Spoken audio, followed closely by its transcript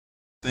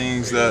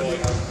Things that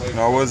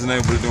I wasn't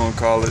able to do in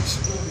college.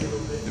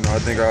 I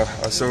think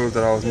I showed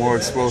that I was more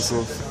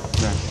explosive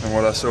than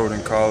what I showed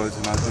in college,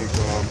 and I think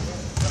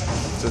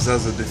just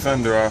as a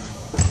defender,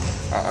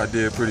 I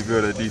did pretty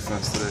good at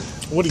defense today.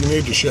 What do you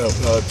need to show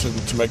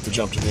to make the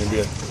jump to the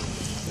NBA?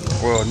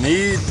 Well,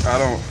 need, I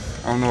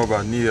don't know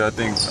about need. I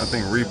think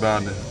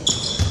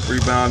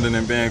rebounding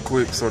and being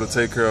quick sort of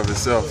take care of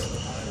itself.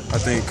 I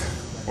think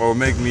what would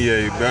make me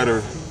a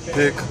better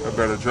pick, a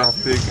better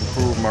draft pick,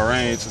 improve my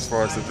range as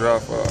far as the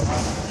draft.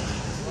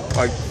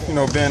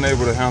 Being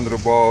able to handle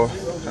the ball,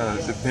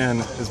 being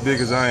as big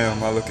as I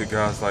am, I look at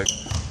guys like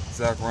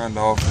Zach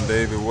Randolph and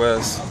David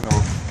West,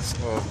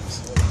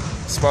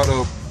 spot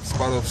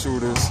up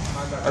shooters.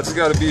 I just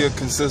got to be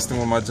consistent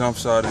with my jump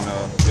shot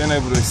and being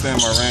able to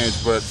extend my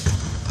range, but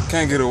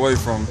can't get away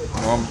from,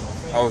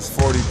 I was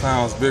 40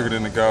 pounds bigger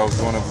than the guy who was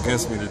going up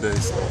against me today,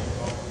 so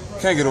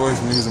can't get away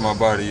from using my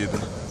body either.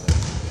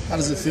 How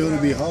does it feel to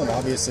be home?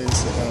 Obviously,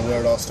 this is kind of where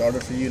it all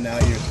started for you. Now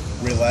you're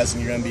realizing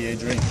your NBA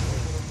dream.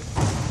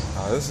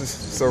 This is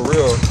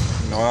surreal.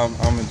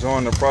 I'm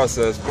enjoying the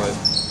process, but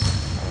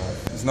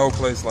there's no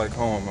place like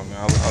home.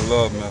 I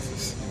love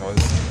Memphis.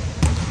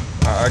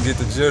 I get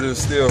the jitters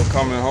still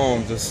coming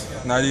home. Just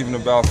not even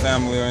about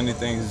family or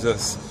anything. It's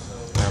just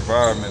the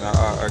environment.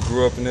 I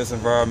grew up in this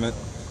environment.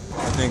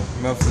 I think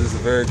Memphis is a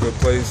very good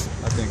place.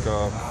 I think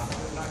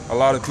a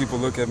lot of people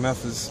look at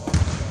Memphis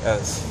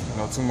as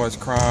too much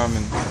crime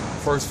and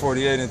first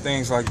 48 and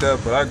things like that,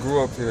 but I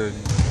grew up here.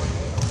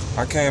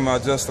 I came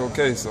out just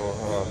okay, so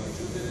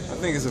I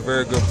think it's a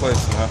very good place.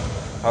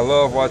 I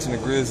love watching the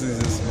Grizzlies.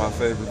 It's my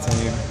favorite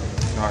team.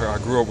 I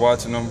grew up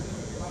watching them.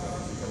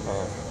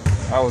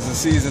 I was a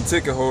season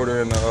ticket holder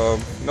in the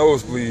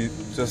nosebleed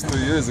just 3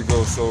 years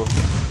ago, so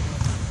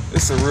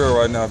it's surreal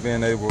right now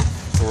being able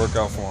to work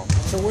out for them.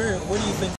 So where do you think